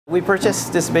We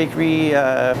purchased this bakery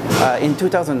in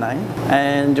 2009,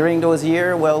 and during those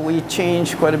years, well, we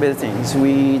changed quite a bit of things.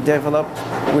 We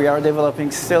are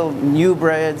developing still new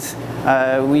breads.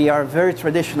 We are very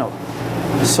traditional.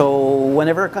 So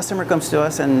whenever a customer comes to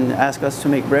us and asks us to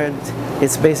make bread,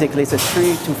 it's a 3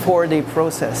 to 4 day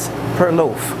process per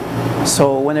loaf.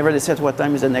 So whenever they said what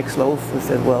time is the next loaf, we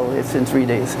said, well, it's in 3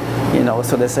 days,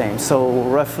 so the same. So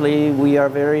roughly we are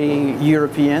very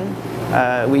European.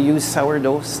 We use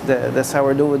sourdough. The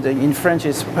sourdough in French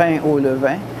is pain au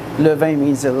levain. Levain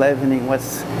means the leavening.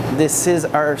 This is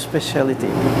our specialty.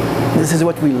 This is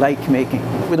what we like making.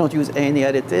 We don't use any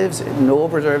additives, no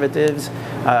preservatives.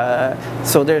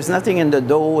 So there's nothing in the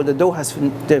dough. The dough has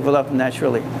developed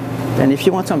naturally. And if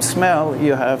you want some smell,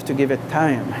 you have to give it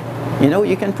time.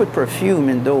 You can put perfume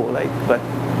in dough, but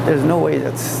there's no way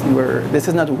this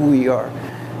is not who we are.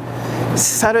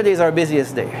 Saturday is our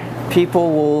busiest day.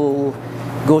 People will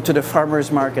go to the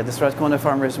farmer's market, the Strathcona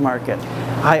farmer's market.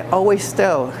 I always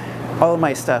tell all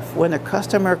my staff, when a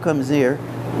customer comes here,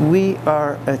 we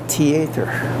are a theater.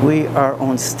 We are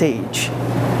on stage.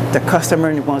 The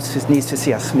customer needs to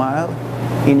see a smile.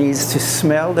 He needs to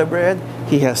smell the bread.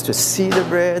 He has to see the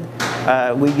bread.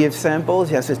 We give samples.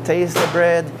 He has to taste the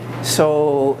bread.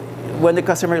 So when the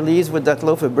customer leaves with that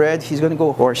loaf of bread, he's going to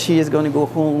go, or she is going to go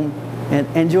home and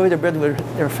enjoy the bread with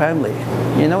their family.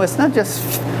 It's not just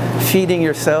feeding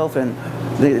yourself and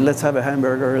let's have a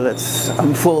hamburger,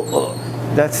 I'm full.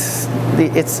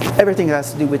 It's everything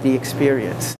has to do with the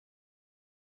experience.